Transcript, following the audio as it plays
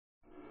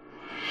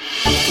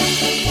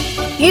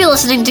You're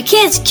listening to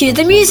Kids Cue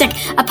the Music,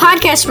 a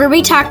podcast where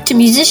we talk to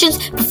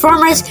musicians,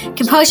 performers,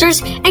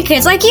 composers, and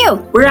kids like you.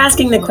 We're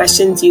asking the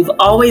questions you've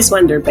always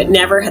wondered but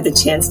never had the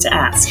chance to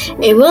ask.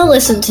 And we'll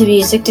listen to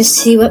music to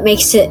see what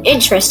makes it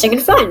interesting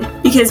and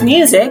fun. Because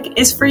music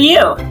is for you.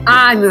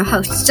 I'm your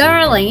host,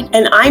 Zara Lane.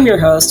 And I'm your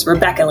host,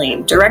 Rebecca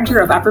Lane, Director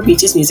of Upper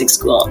Beaches Music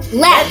School.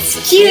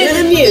 Let's cue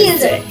the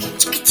music!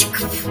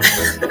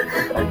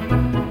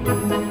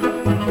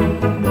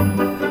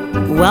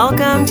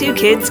 Welcome to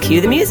Kids Cue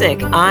the Music.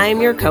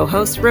 I'm your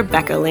co-host,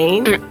 Rebecca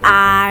Lane. And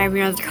I'm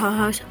your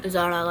co-host,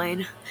 Zara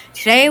Lane.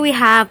 Today we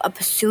have a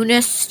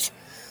bassoonist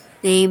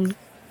named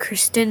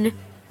Kristen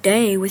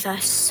Day with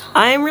us.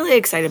 I'm really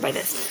excited by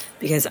this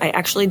because I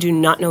actually do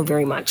not know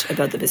very much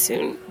about the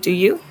bassoon. Do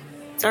you,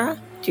 Zara?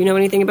 Do you know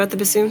anything about the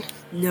bassoon?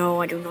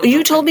 No, I don't know.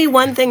 You told me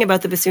one thing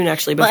about the bassoon,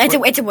 actually. Well,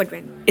 it's a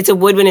woodwind. It's a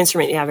woodwind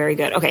instrument. Yeah, very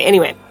good. Okay,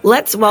 anyway,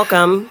 let's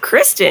welcome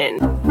Kristen.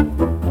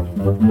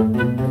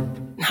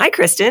 Hi,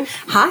 Kristen.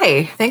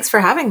 Hi. Thanks for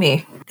having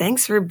me.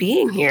 Thanks for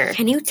being here.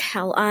 Can you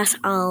tell us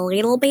a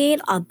little bit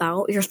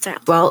about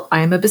yourself? Well,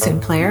 I'm a bassoon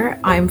player.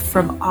 I'm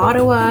from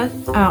Ottawa,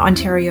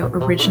 Ontario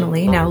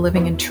originally, now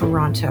living in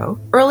Toronto.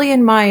 Early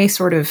in my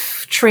sort of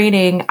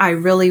training, I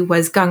really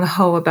was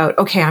gung-ho about,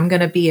 okay, I'm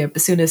going to be a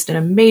bassoonist in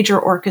a major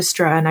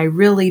orchestra. And I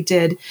really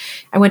did.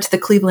 I went to the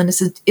Cleveland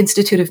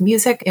Institute of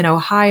Music in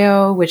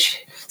Ohio,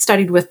 which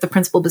studied with the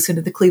principal bassoon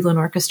of the Cleveland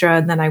Orchestra,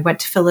 and then I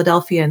went to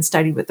Philadelphia and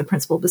studied with the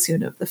principal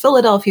bassoon of the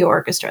Philadelphia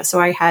Orchestra. So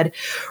I had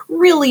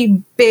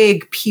really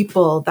big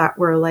people that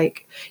were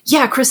like,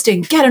 yeah,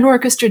 Kristen, get an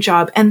orchestra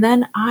job. And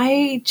then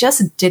I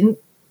just didn't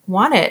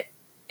want it.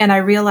 And I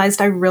realized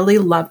I really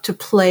love to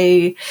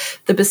play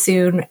the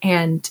bassoon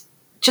and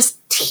just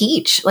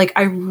teach. Like,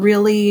 I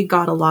really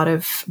got a lot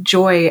of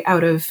joy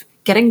out of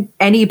getting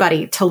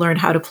anybody to learn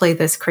how to play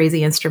this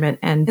crazy instrument.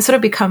 And it's sort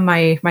of become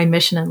my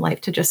mission in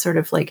life to just sort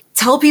of like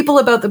tell people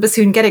about the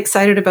bassoon, get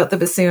excited about the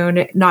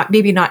bassoon, not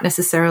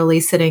necessarily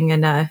sitting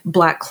in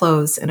black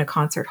clothes in a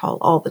concert hall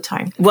all the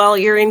time. Well,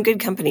 you're in good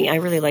company. I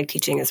really like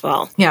teaching as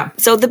well. Yeah.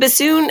 So the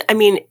bassoon, I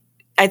mean,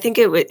 I think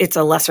it's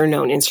a lesser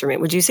known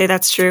instrument. Would you say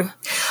that's true?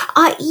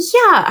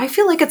 Yeah, I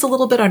feel like it's a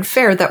little bit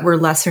unfair that we're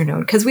lesser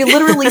known because we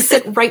literally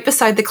sit right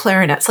beside the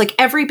clarinets. Like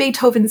every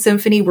Beethoven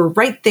symphony, we're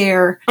right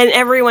there. And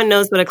everyone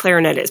knows what a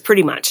clarinet is,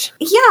 pretty much.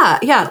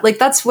 Yeah. Like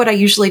that's what I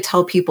usually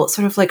tell people. It's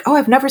sort of like, oh,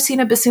 I've never seen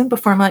a bassoon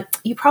before. I'm like,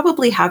 you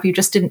probably have. You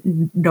just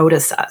didn't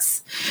notice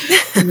us.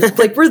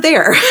 Like we're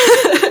there.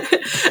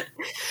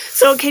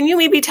 So can you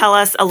maybe tell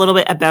us a little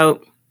bit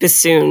about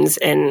bassoons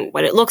and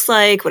what it looks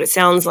like, what it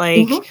sounds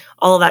like,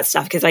 all of that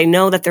stuff? Because I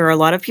know that there are a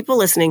lot of people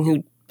listening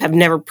who have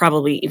never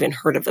probably even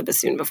heard of the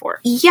bassoon before.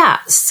 Yeah.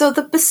 So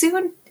the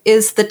bassoon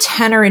is the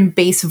tenor and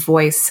bass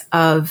voice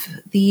of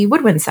the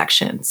woodwind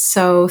section.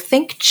 So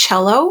think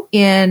cello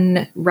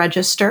in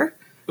register.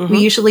 We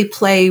usually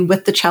play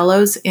with the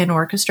cellos in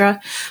orchestra.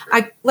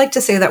 I like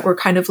to say that we're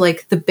kind of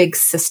like the big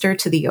sister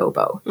to the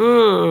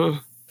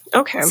oboe.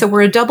 Okay. So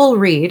we're a double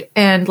reed,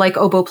 and like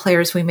oboe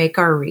players, we make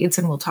our reeds,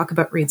 and we'll talk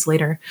about reeds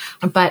later.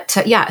 But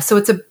so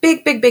it's a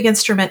big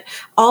instrument.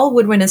 All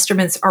woodwind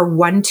instruments are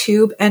one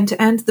tube end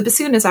to end. The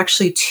bassoon is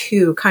actually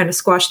two kind of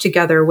squashed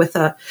together with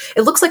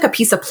it looks like a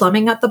piece of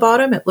plumbing at the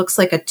bottom. It looks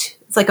like it's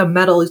like a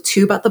metal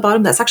tube at the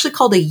bottom. That's actually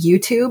called a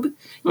U-tube,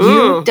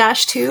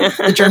 U-tube.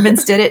 The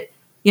Germans did it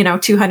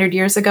 200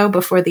 years ago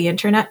before the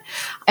internet.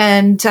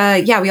 And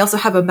we also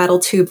have a metal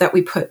tube that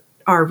we put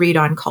our reed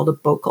on called a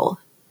bocal.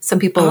 Some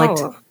people like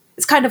to.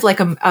 It's kind of like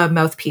a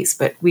mouthpiece,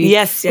 but we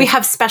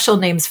have special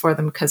names for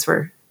them because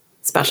we're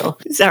special.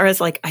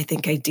 Zara's like, I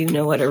think I do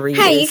know what a reed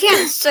is. Hey, you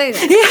can't say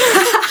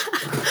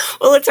that.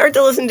 Well, it's hard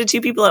to listen to two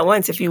people at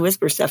once. If you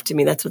whisper stuff to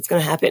me, that's what's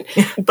going to happen.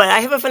 But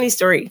I have a funny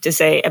story to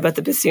say about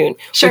the bassoon,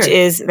 which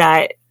is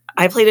that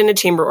I played in a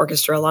chamber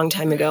orchestra a long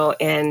time ago,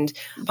 and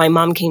my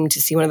mom came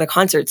to see one of the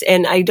concerts.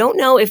 And I don't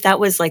know if that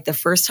was like the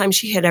first time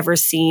she had ever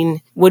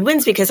seen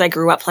woodwinds, because I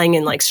grew up playing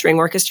in like string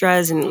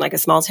orchestras in like a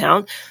small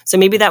town. So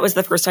maybe that was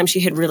the first time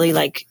she had really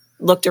like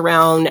looked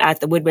around at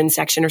the woodwind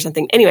section or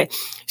something. Anyway,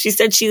 she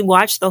said she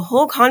watched the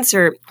whole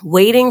concert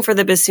waiting for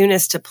the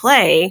bassoonist to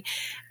play,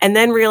 and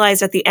then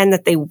realized at the end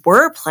that they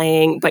were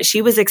playing, but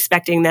she was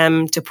expecting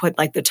them to put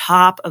like the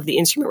top of the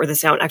instrument where the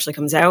sound actually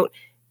comes out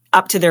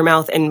up to their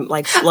mouth and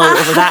like blow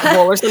over that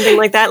hole or something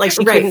like that. Like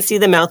she couldn't see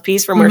the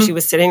mouthpiece from where she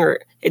was sitting,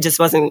 or it just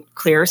wasn't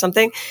clear or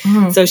something.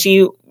 So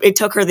it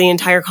took her the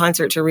entire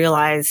concert to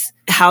realize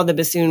how the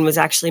bassoon was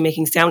actually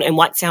making sound and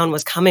what sound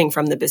was coming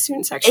from the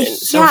bassoon section.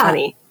 So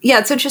funny. Yeah,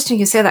 it's interesting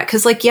you say that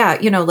because like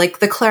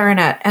the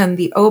clarinet and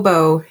the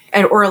oboe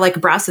or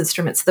like brass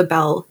instruments, the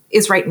bell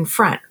is right in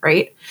front,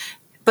 right?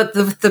 But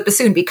the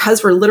bassoon,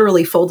 because we're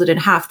literally folded in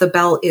half, the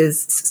bell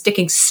is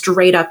sticking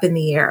straight up in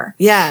the air.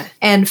 Yeah.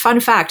 And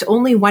fun fact,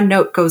 only one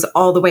note goes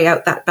all the way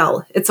out that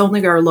bell. It's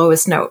only our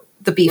lowest note,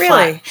 the B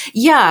flat.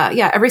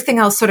 Yeah. Everything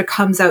else sort of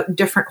comes out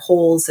different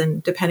holes,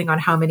 and depending on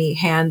how many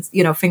hands,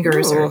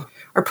 fingers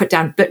are put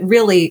down. But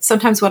really,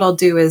 sometimes what I'll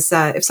do is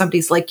if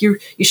somebody's like, you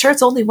sure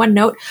it's only one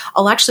note?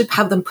 I'll actually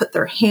have them put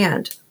their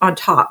hand on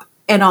top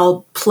and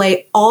I'll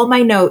play all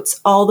my notes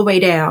all the way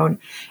down.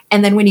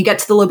 And then when you get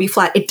to the low B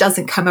flat, it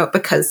doesn't come out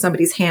because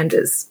somebody's hand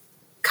is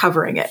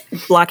covering it.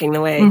 Blocking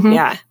the way. Mm-hmm.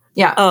 Yeah.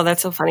 Yeah. Oh,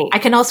 that's so funny. I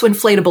can also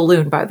inflate a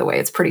balloon, by the way.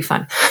 It's pretty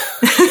fun.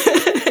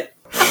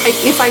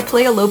 If I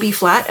play a low B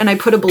flat and I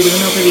put a balloon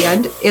over the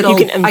end,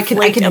 I can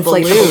inflate a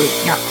balloon.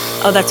 Yeah.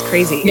 Oh, that's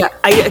crazy. Yeah.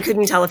 I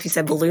couldn't tell if you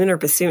said balloon or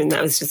bassoon.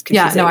 That was just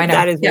confusing. Yeah, no, I know.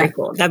 That is very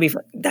cool. That'd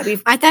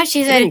be I thought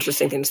she said an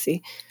interesting thing to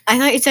see. I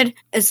thought you said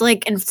it's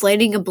like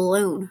inflating a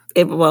balloon.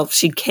 Well,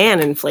 she can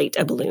inflate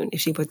a balloon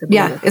if she puts a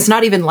balloon. Yeah, it's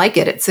not even like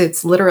it.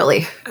 It's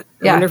literally. I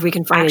wonder if we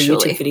can find a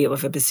YouTube video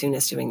of a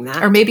bassoonist doing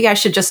that. Or maybe I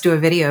should just do a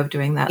video of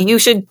doing that. You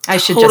should. I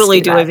should totally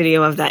do a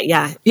video of that.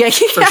 Yeah. Yeah.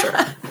 For sure.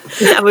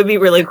 That would be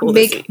really cool.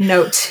 Make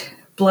note.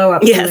 Blow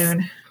up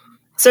balloon.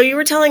 So you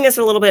were telling us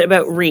a little bit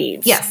about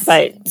reeds. Yes.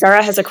 But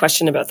Zara has a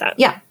question about that.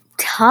 Yeah.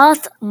 Tell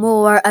us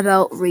more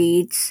about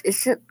reeds.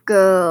 Is it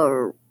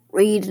a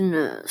reed in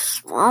a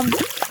swamp?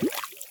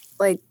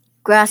 Like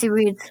grassy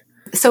reeds?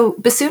 So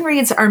bassoon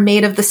reeds are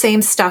made of the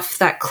same stuff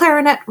that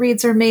clarinet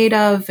reeds are made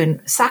of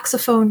and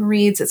saxophone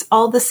reeds. It's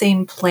all the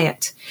same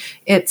plant.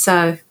 It's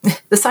the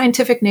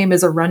scientific name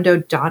is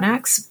Arundo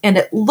donax, and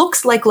it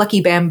looks like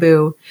lucky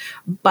bamboo,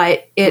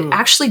 but it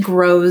actually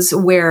grows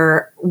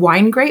where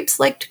wine grapes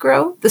like to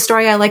grow. The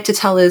story I like to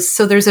tell is,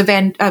 so there's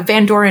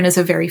Van Doren is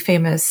a very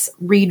famous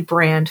reed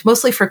brand,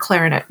 mostly for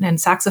clarinet and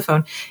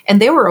saxophone.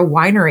 And they were a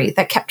winery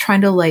that kept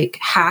trying to like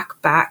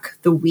hack back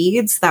the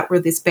weeds that were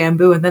this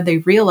bamboo. And then they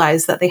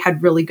realized that they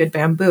had really good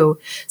bamboo.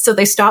 So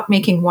they stopped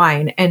making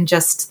wine and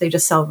they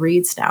just sell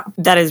reeds now.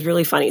 That is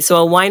really funny.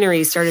 So a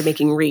winery started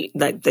making reed,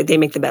 like they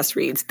make the best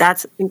reeds.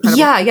 That's incredible.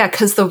 Yeah,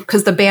 because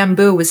the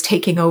bamboo was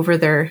taking over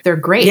their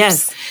grapes.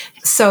 Yes.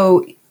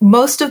 So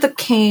most of the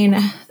cane,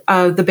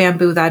 the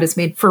bamboo that is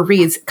made for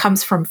reeds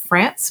comes from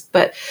France,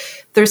 but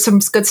there's some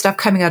good stuff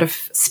coming out of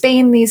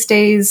Spain these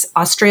days,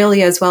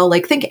 Australia as well.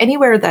 Like think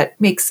anywhere that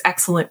makes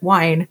excellent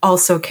wine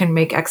also can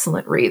make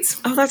excellent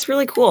reeds. Oh, that's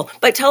really cool.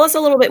 But tell us a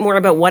little bit more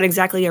about what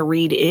exactly a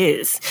reed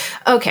is.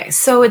 Okay,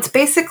 so it's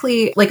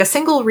basically like a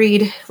single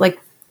reed, like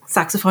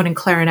saxophone and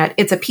clarinet.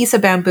 It's a piece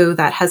of bamboo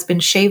that has been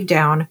shaved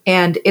down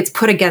and it's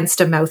put against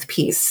a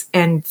mouthpiece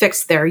and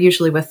fixed there,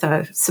 usually with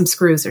some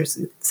screws or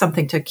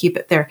something to keep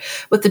it there.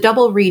 With the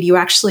double reed, you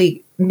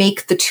actually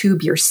make the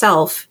tube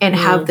yourself and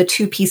have the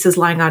two pieces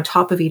lying on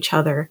top of each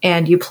other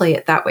and you play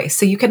it that way.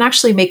 So you can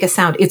actually make a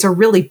sound. It's a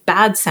really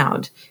bad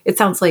sound. It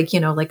sounds like,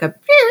 like a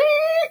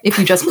if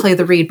you just play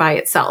the reed by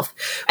itself.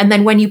 And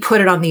then when you put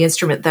it on the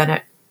instrument,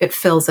 then it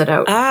fills it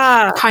out.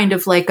 Kind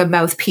of like a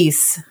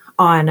mouthpiece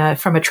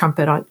from a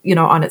trumpet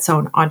on its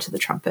own onto the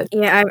trumpet.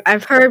 Yeah,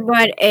 I've heard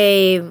what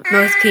a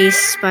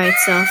mouthpiece by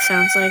itself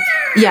sounds like.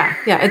 Yeah,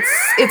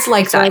 it's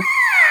like that.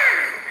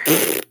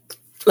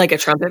 Like a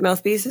trumpet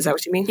mouthpiece? Is that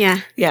what you mean? Yeah.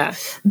 Yeah.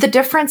 The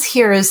difference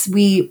here is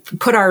we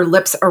put our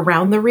lips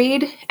around the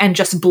reed and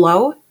just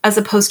blow, as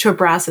opposed to a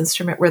brass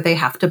instrument where they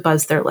have to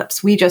buzz their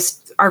lips.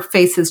 Our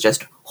faces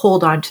just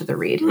hold on to the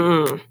reed.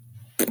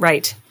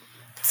 Right.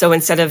 So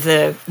instead of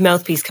the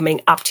mouthpiece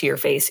coming up to your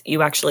face,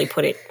 you actually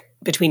put it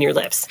between your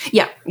lips.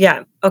 Yeah.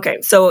 Yeah.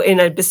 Okay. So in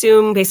a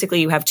bassoon, basically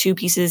you have two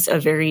pieces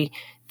of very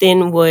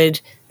thin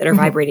wood that are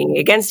vibrating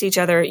against each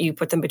other. You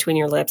put them between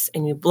your lips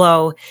and you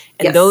blow.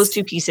 And those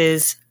two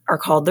pieces are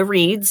called the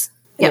reeds.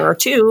 And there are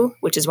two,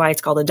 which is why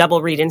it's called a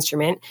double reed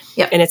instrument.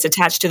 Yep. And it's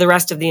attached to the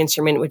rest of the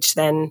instrument, which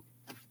then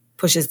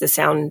pushes the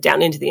sound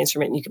down into the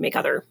instrument. And you can make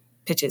other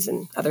pitches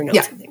and other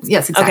notes and things.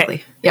 Yes, exactly.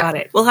 Okay, got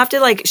it. We'll have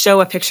to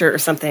show a picture or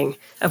something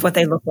of what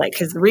they look like,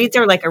 because the reeds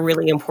are a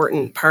really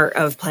important part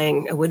of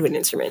playing a woodwind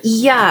instrument.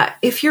 Yeah,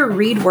 if your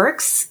reed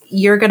works,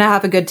 you're going to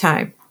have a good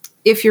time.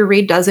 If your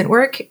reed doesn't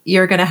work,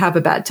 you're going to have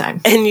a bad time.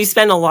 And you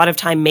spend a lot of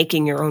time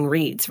making your own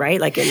reeds, right?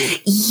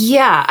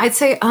 Yeah, I'd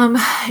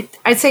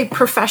say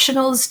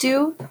professionals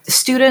do.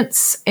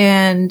 Students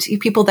and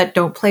people that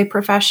don't play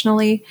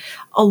professionally,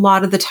 a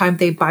lot of the time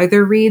they buy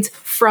their reeds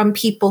from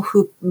people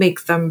who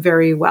make them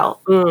very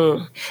well.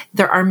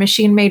 There are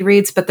machine-made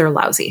reeds, but they're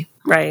lousy.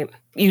 Right.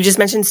 You just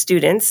mentioned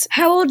students.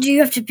 How old do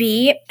you have to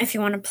be if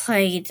you want to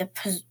play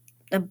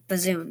the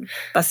bassoon?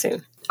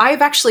 Bassoon.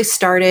 I've actually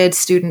started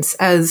students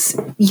as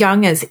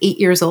young as 8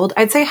 years old.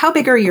 I'd say, how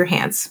big are your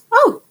hands?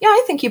 Oh, yeah,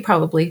 I think you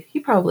probably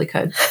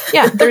could.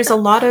 Yeah, there's a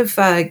lot of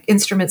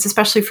instruments,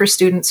 especially for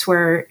students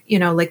where,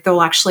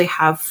 they'll actually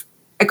have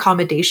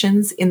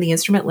accommodations in the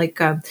instrument.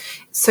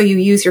 So you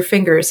use your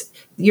fingers.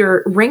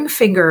 Your ring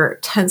finger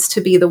tends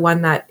to be the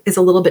one that is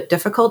a little bit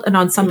difficult. And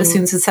on some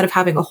bassoons, instead of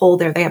having a hole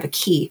there, they have a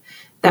key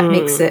that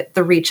makes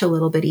the reach a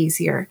little bit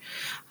easier.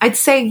 I'd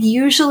say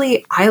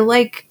usually I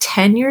like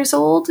 10 years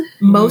old.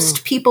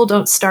 Most people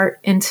don't start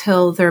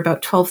until they're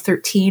about 12,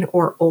 13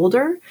 or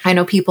older. I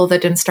know people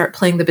that didn't start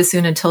playing the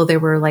bassoon until they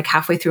were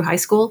halfway through high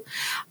school,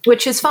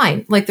 which is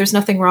fine. There's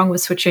nothing wrong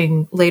with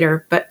switching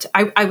later. But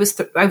I was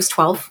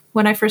 12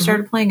 when I first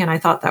started playing, and I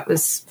thought that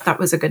was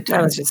a good time.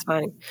 That was just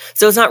fine.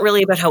 So it's not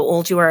really about how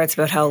old you are. It's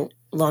about how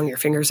long your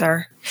fingers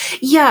are?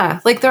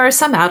 Yeah, like there are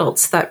some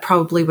adults that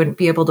probably wouldn't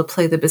be able to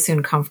play the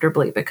bassoon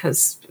comfortably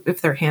because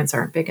if their hands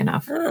aren't big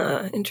enough.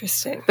 Ah,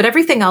 interesting. But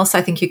everything else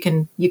I think you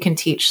can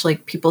teach.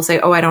 Like people say,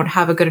 "Oh, I don't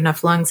have a good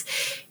enough lungs."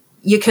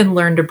 You can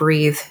learn to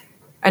breathe.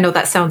 I know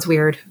that sounds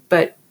weird,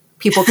 but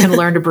people can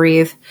learn to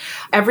breathe.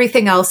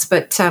 Everything else,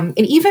 but and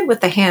even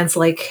with the hands,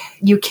 like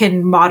you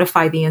can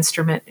modify the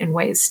instrument in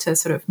ways to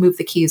sort of move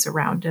the keys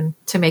around and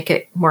to make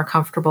it more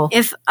comfortable.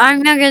 If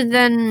I'm younger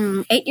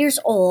than 8 years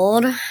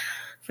old,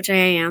 which I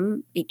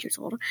am 8 years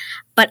old,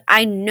 but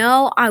I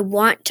know I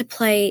want to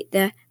play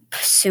the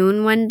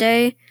bassoon one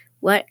day,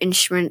 what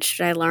instrument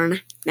should I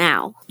learn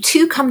now?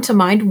 Two come to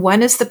mind.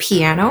 One is the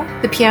piano.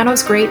 The piano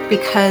is great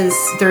because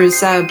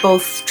there's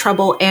both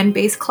treble and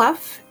bass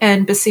clef,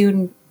 and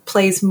bassoon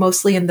plays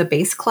mostly in the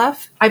bass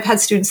clef. I've had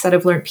students that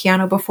have learned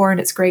piano before, and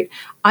it's great.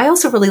 I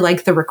also really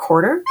like the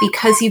recorder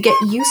because you get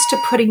used to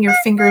putting your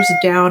fingers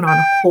down on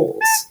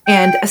holes.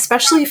 And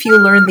especially if you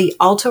learn the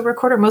alto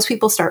recorder, most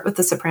people start with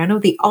the soprano.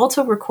 The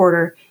alto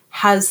recorder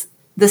has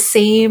the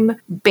same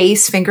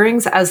bass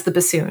fingerings as the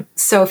bassoon.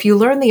 So if you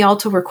learn the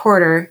alto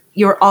recorder,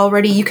 you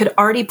could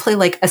already play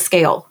like a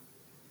scale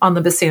on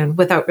the bassoon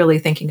without really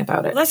thinking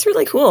about it. Well, that's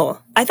really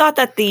cool. I thought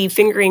that the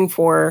fingering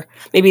for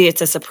maybe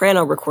it's a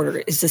soprano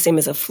recorder is the same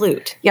as a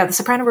flute. Yeah, the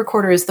soprano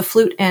recorder is the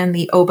flute and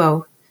the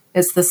oboe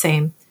is the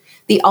same.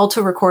 The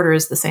alto recorder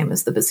is the same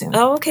as the bassoon.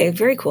 Oh, okay.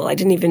 Very cool. I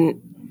didn't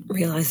even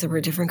realize there were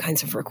different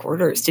kinds of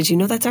recorders. Did you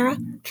know that, Sarah?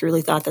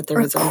 Truly thought that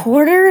there was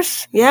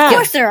recorders? Yeah. Of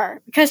course there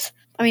are. Because,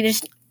 I mean,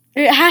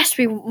 it has to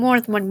be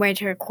more than one way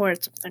to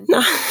record something.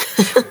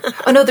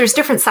 Oh no, there's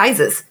different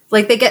sizes.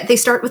 Like they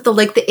start with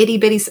the itty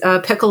bitty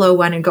piccolo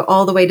one and go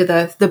all the way to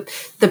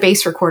the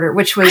bass recorder,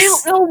 which was I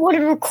don't know what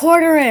a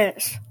recorder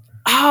is.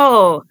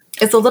 Oh,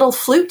 it's a little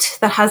flute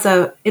that has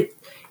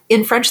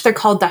in French they're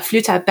called la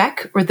flûte à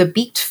bec or the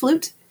beaked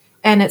flute,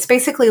 and it's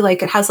basically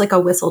like it has like a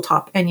whistle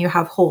top and you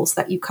have holes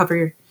that you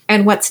cover.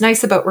 And what's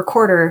nice about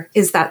recorder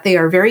is that they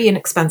are very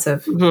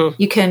inexpensive.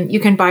 Mm-hmm. You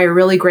can buy a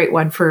really great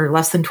one for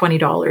less than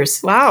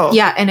 $20. Wow.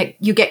 Yeah, and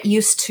you get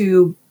used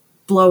to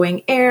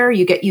blowing air.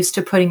 You get used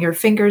to putting your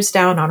fingers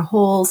down on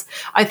holes.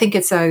 I think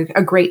it's a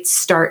great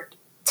start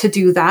to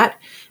do that.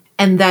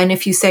 And then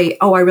if you say,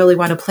 oh, I really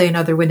want to play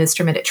another wind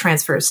instrument, it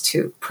transfers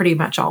to pretty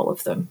much all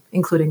of them,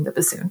 including the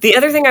bassoon. The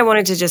other thing I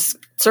wanted to just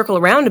circle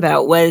around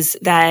about was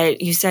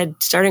that you said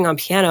starting on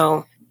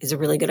piano is a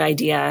really good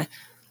idea.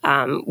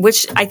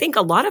 Which I think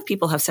a lot of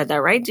people have said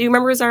that, right? Do you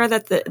remember, Zara,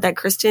 that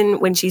Kristen,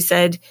 when she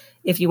said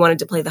if you wanted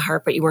to play the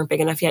harp but you weren't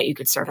big enough yet, you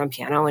could start on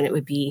piano and it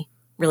would be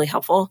really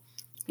helpful?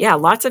 Yeah,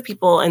 lots of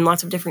people and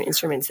lots of different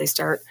instruments, they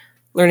start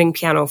learning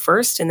piano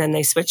first and then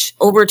they switch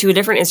over to a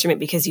different instrument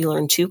because you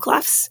learn two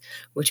clefs,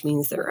 which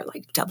means there are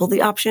like double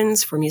the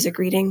options for music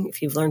reading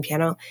if you've learned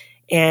piano.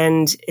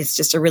 And it's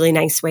just a really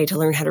nice way to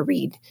learn how to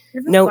read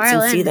notes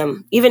and see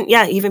them.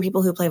 Even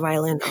people who play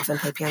violin often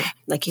play piano,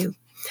 like you.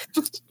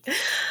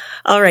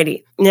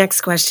 Alrighty,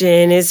 next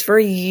question is for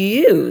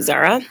you,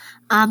 Zara.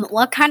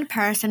 What kind of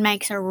person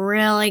makes a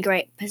really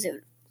great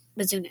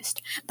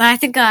bassoonist? But I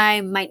think I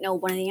might know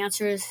one of the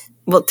answers.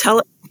 Well, tell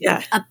it.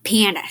 Yeah, a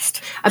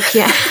pianist. A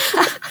pianist.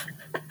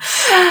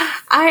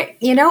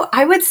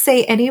 I would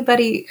say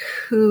anybody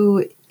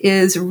who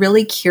is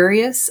really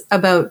curious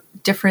about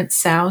different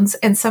sounds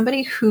and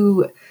somebody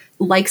who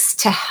likes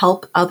to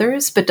help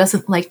others but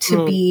doesn't like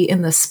to be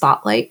in the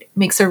spotlight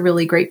makes a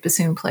really great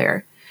bassoon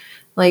player.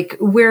 Like,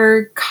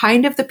 we're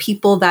kind of the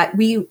people that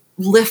we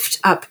lift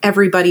up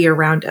everybody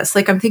around us.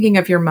 Like, I'm thinking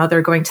of your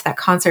mother going to that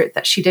concert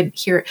that she didn't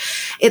hear.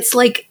 It's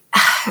like,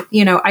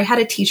 I had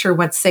a teacher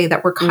once say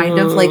that we're kind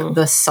of like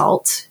the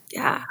salt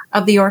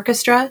of the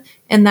orchestra,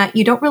 and that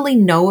you don't really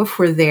know if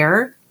we're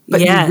there, but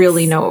you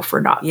really know if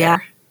we're not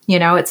there.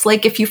 It's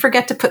like if you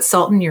forget to put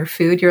salt in your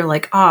food, you're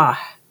like,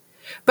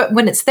 But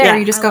when it's there,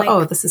 you just go,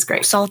 oh, this is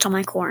great. Salt on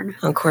my corn.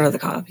 On corn on the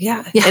cob,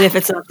 yeah. And if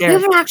it's not there. We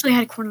haven't actually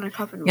had corn on the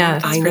cob in a while. Yeah,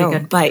 I know,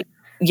 good. But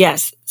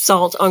yes,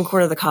 salt on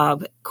corn on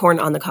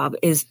the cob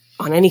is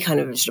on any kind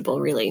of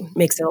vegetable really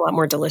makes it a lot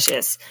more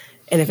delicious.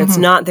 And if it's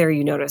not there,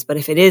 you notice. But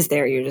if it is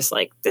there, you're just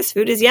like, this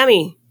food is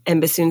yummy.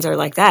 And bassoons are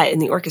like that in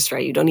the orchestra.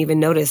 You don't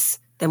even notice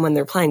them when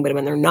they're playing. But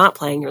when they're not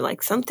playing, you're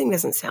like, something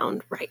doesn't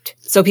sound right.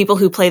 So people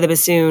who play the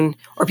bassoon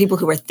or people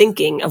who are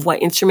thinking of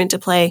what instrument to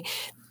play,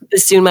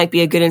 bassoon might be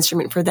a good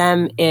instrument for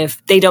them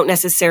if they don't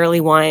necessarily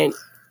want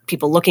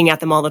people looking at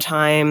them all the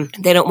time.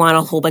 They don't want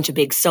a whole bunch of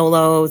big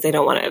solos. They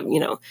don't want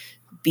to,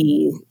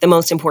 be the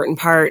most important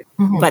part,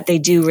 but they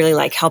do really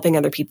like helping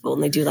other people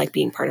and they do like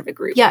being part of a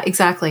group. Yeah,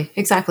 exactly.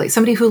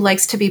 Somebody who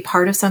likes to be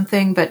part of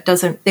something, but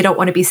they don't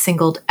want to be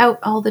singled out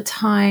all the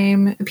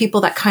time. People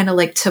that kind of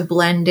like to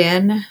blend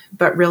in,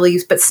 but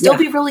still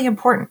be really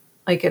important.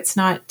 Like it's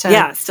not,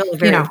 still a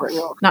very important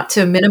role. Not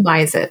to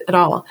minimize it at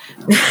all.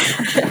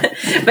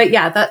 But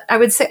that I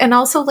would say, and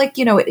also like,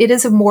 it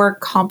is a more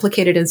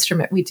complicated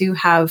instrument.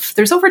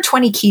 There's over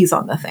 20 keys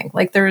on the thing.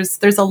 Like there's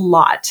a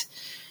lot.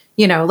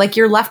 Like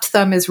your left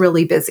thumb is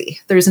really busy.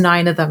 There's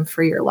 9 of them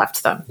for your left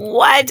thumb.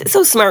 What?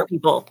 So smart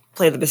people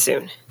play the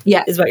bassoon.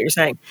 Yeah. Is what you're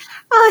saying.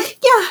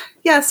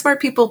 Yeah. Smart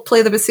people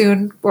play the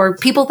bassoon, or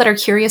people that are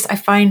curious. I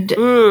find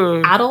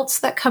adults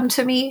that come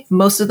to me,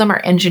 most of them are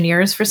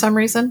engineers for some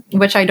reason,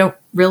 which I don't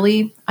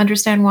really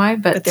understand why,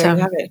 but there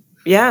you have it.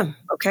 Yeah.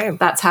 Okay.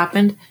 That's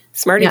happened.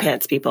 Smarty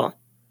pants people.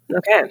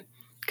 Okay.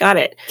 Got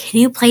it.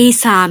 Can you play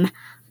some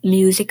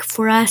music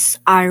for us?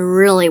 I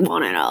really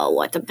want to know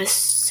what the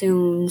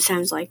bassoon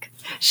sounds like.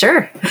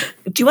 Sure.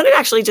 Do you want to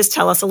actually just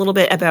tell us a little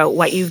bit about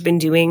what you've been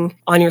doing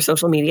on your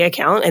social media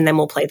account, and then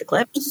we'll play the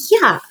clip?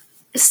 Yeah.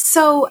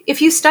 So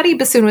if you study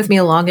bassoon with me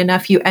long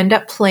enough, you end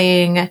up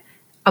playing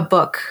a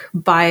book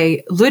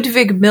by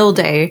Ludwig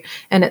Milde,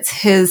 and it's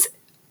his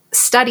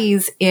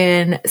studies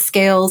in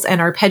scales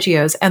and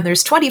arpeggios, and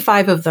there's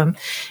 25 of them.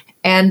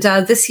 And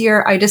this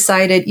year I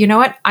decided, you know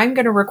what, I'm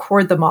going to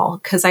record them all,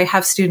 because I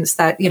have students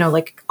that,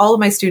 like all of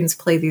my students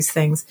play these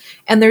things,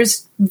 and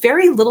there's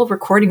very little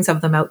recordings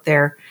of them out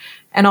there.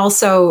 And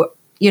also,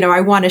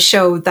 I want to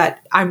show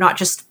that I'm not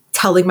just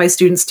telling my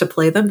students to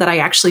play them, that I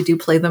actually do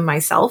play them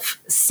myself.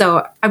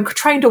 So I'm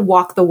trying to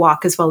walk the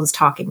walk as well as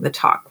talking the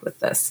talk with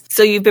this.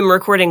 So you've been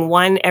recording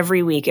one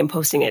every week and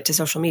posting it to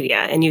social media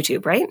and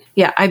YouTube, right?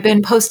 Yeah, I've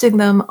been posting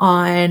them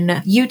on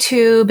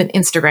YouTube and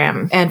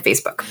Instagram and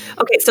Facebook.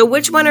 Okay, so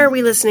which one are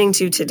we listening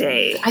to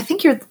today? I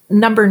think you're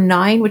number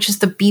 9, which is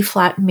the B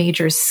flat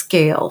major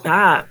scale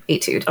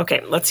etude.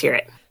 Okay, let's hear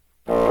it.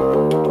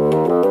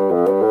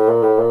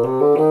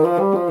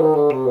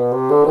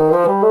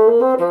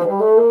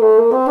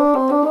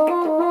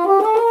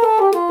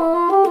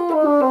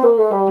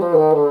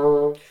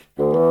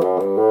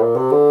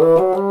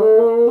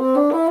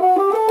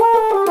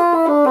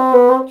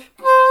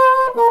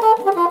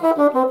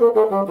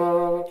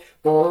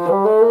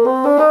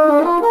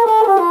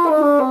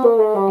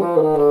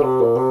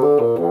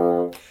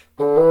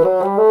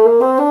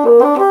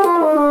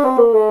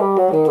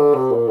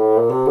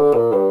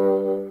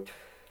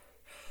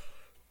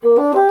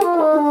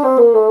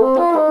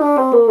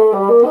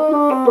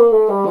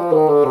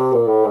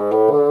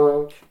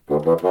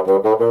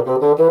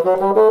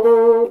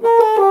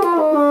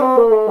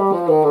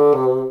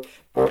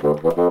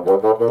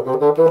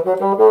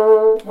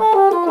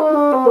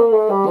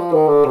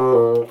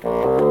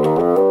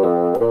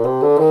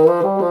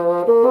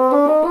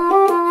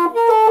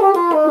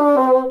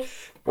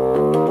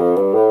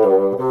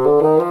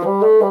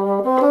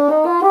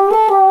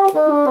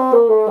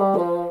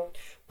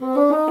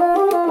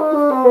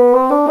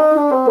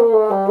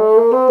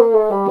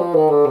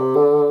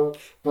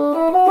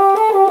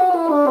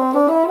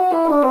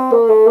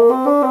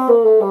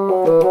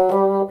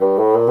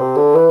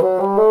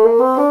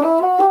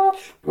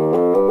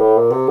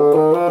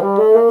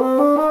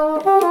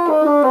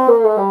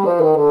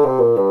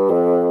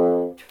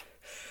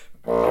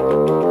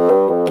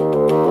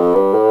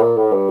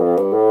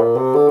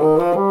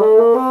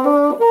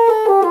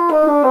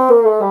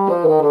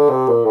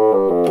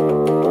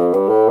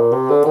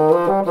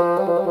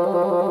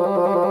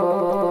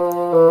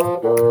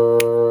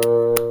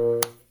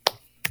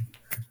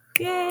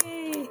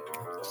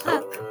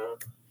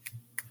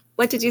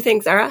 What did you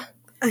think, Zara?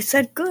 I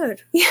said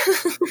good.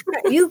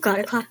 You got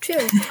to clap too.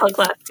 I'll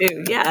clap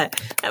too. Yeah,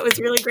 that was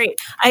really great.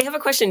 I have a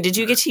question. Did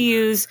you get to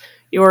use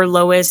your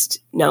lowest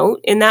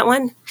note in that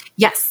one?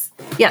 Yes.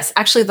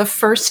 Actually, the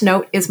first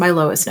note is my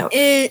lowest note.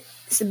 Is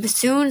the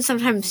bassoon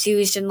sometimes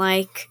used in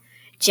like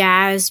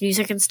jazz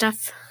music and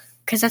stuff?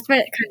 Because that's what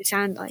it kind of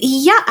sounded like.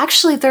 Yeah,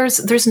 actually,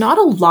 there's not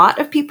a lot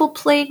of people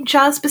playing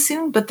jazz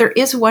bassoon, but there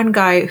is one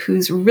guy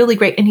who's really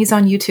great, and he's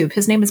on YouTube.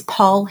 His name is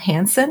Paul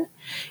Hansen,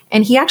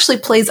 and he actually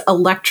plays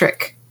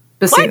electric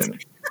bassoon.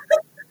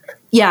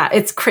 Yeah,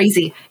 it's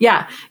crazy.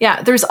 Yeah.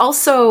 There's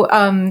also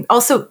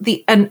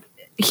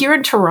here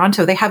in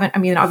Toronto, they haven't. I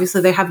mean,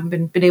 obviously, they haven't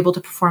been able to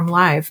perform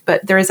live,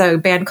 but there is a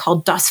band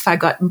called Das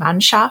Fagott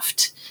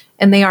Mannschaft,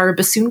 and they are a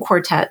bassoon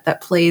quartet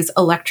that plays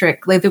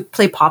electric. They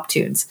play pop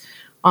tunes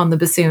on the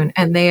bassoon,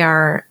 and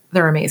they're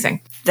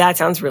amazing. That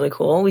sounds really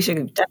cool. We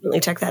should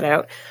definitely check that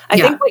out. I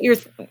think what you're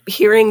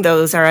hearing,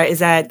 though, Zara, is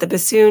that the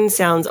bassoon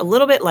sounds a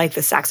little bit like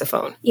the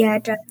saxophone. Yeah,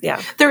 it does.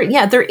 Yeah.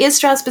 There is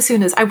jazz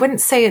bassoon. I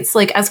wouldn't say it's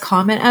like as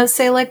common as,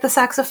 say, like the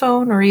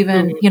saxophone or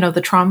even,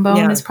 the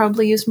trombone is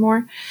probably used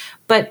more.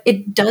 But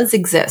it does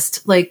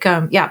exist. Like,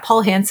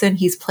 Paul Hansen,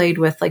 he's played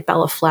with like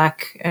Bella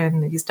Fleck,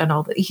 and he's done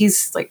all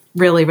he's like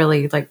really,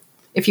 really like,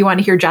 if you want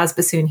to hear jazz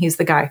bassoon, he's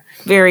the guy.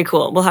 Very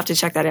cool. We'll have to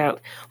check that out.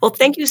 Well,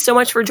 thank you so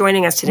much for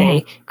joining us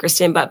today,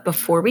 Kristen. But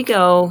before we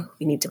go,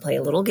 we need to play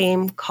a little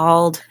game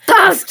called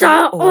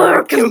Pasta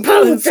or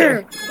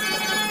Composer.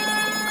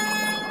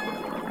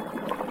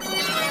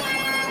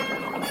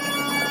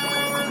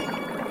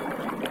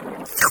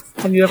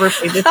 Have you ever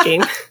played this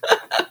game?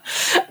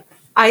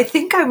 I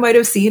think I might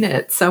have seen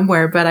it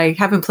somewhere, but I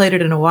haven't played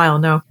it in a while,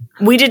 no.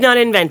 We did not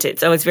invent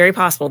it, so it's very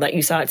possible that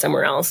you saw it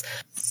somewhere else.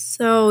 So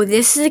So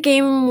this is a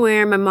game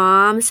where my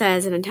mom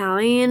says an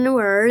Italian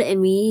word,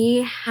 and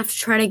we have to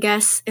try to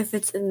guess if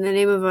it's in the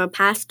name of a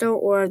pasta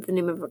or the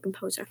name of a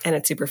composer. And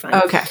it's super fun.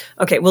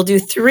 Okay, we'll do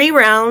 3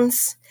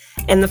 rounds,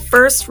 and the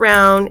first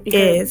round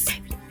is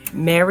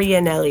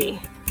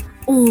Marianelli.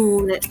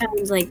 Ooh, that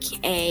sounds like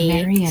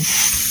a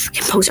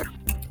composer.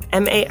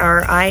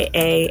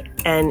 Marianelli.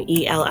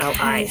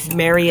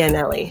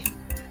 Marianelli.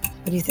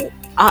 What do you think?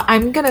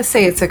 I'm going to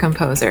say it's a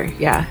composer,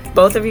 yeah.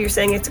 Both of you are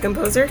saying it's a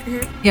composer?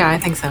 Mm-hmm. Yeah, I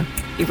think so.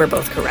 You were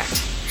both correct.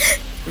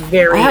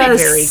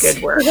 Very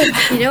good work.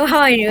 You know how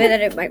I knew that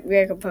it might be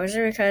a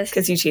composer?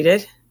 Because you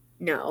cheated?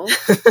 No.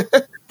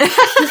 Because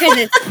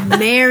it's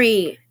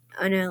Mary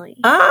Anelli.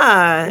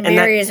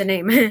 Mary is a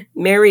name.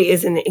 Mary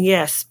is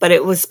yes, but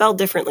it was spelled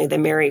differently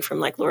than Mary from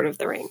like Lord of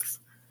the Rings.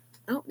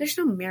 Oh, there's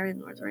no Mary in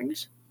Lord of the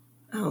Rings.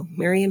 Oh,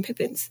 Mary and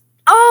Pippins.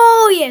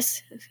 Oh,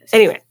 yes.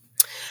 Anyway.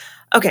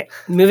 Okay,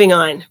 moving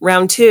on.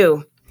 Round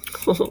 2.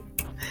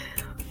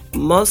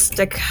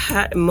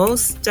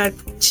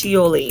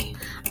 Mostaccioli.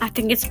 I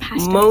think it's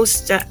pasta.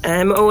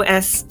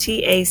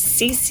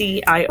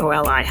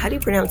 Mostaccioli. How do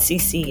you pronounce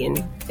CC in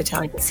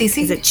Italian?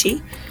 CC? Is it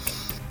chi?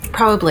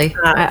 Probably.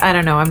 I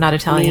don't know. I'm not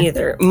Italian. Me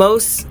either.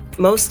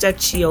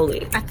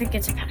 Mostaccioli. I think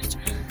it's a pasta.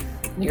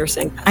 You're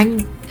saying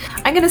pasta.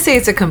 I'm going to say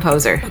it's a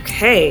composer.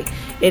 Okay.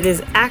 It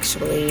is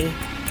actually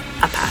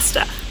a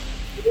pasta.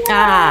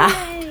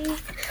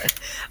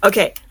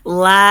 Okay,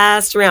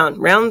 last round.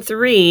 Round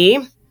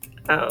 3.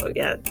 Oh,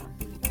 yeah.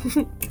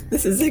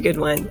 This is a good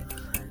one.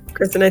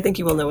 Kristen, I think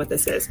you will know what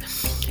this is.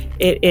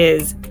 It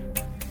is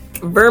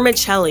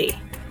vermicelli.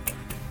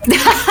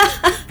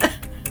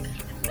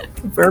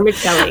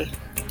 Vermicelli.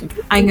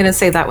 I'm going to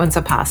say that one's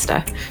a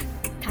pasta.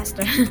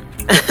 Pasta.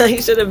 I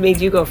should have made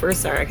you go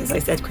first, Sarah, because I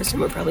said Kristen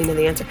would probably know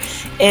the answer.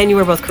 And you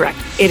were both correct.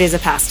 It is a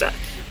pasta.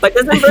 But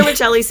doesn't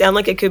vermicelli sound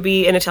like it could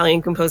be an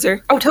Italian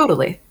composer? Oh,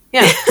 totally.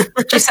 Yeah,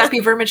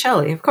 Giuseppe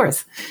Vermicelli, of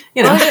course.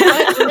 You know,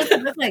 what does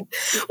it look like?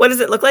 What does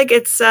it look like?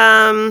 It's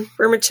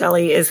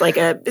vermicelli is like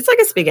a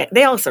spaghetti.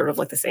 They all sort of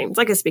look the same. It's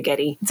like a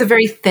spaghetti. It's a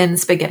very thin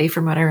spaghetti,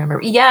 from what I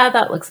remember. Yeah,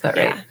 that looks about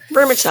right.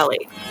 Vermicelli.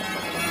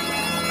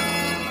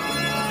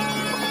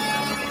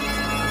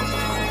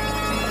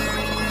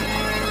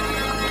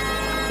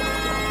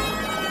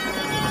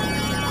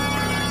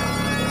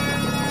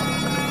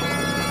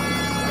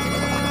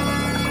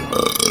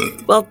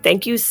 Well,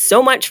 thank you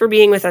so much for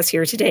being with us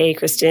here today,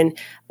 Kristen.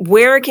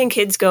 Where can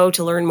kids go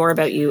to learn more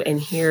about you and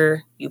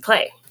hear you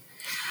play?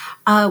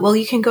 Well,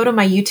 you can go to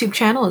my YouTube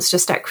channel. It's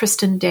just at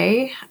Kristen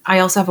Day. I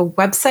also have a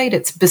website.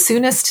 It's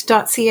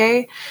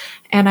bassoonist.ca.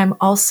 And I'm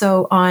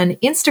also on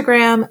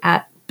Instagram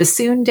at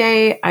Bassoon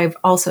Day. I've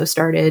also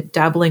started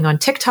dabbling on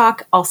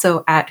TikTok,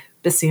 also at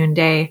Bassoon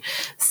Day.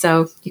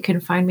 So you can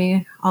find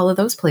me all of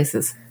those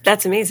places.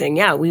 That's amazing.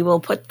 Yeah, we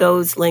will put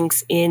those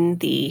links in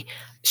the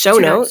show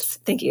notes.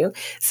 Thank you.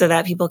 So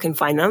that people can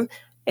find them.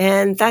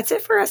 And that's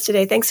it for us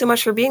today. Thanks so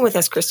much for being with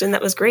us, Kristen.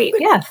 That was great.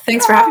 Yeah.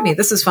 Thanks for having me.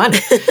 This was fun.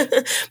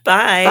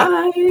 Bye.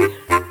 Bye.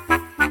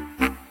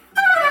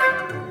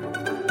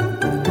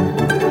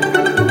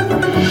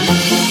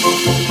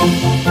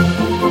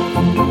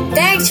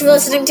 Thanks for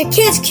listening to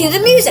Kids Cue the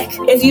Music.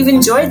 If you've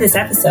enjoyed this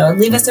episode,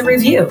 leave us a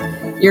review.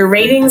 Your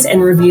ratings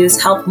and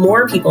reviews help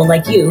more people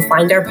like you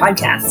find our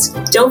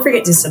podcast. Don't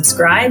forget to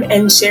subscribe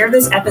and share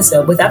this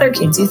episode with other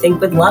kids you think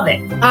would love it.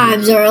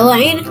 I'm Zora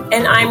Lane.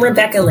 And I'm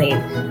Rebecca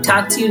Lane.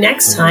 Talk to you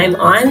next time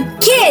on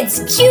Kids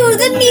Cue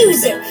the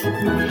Music.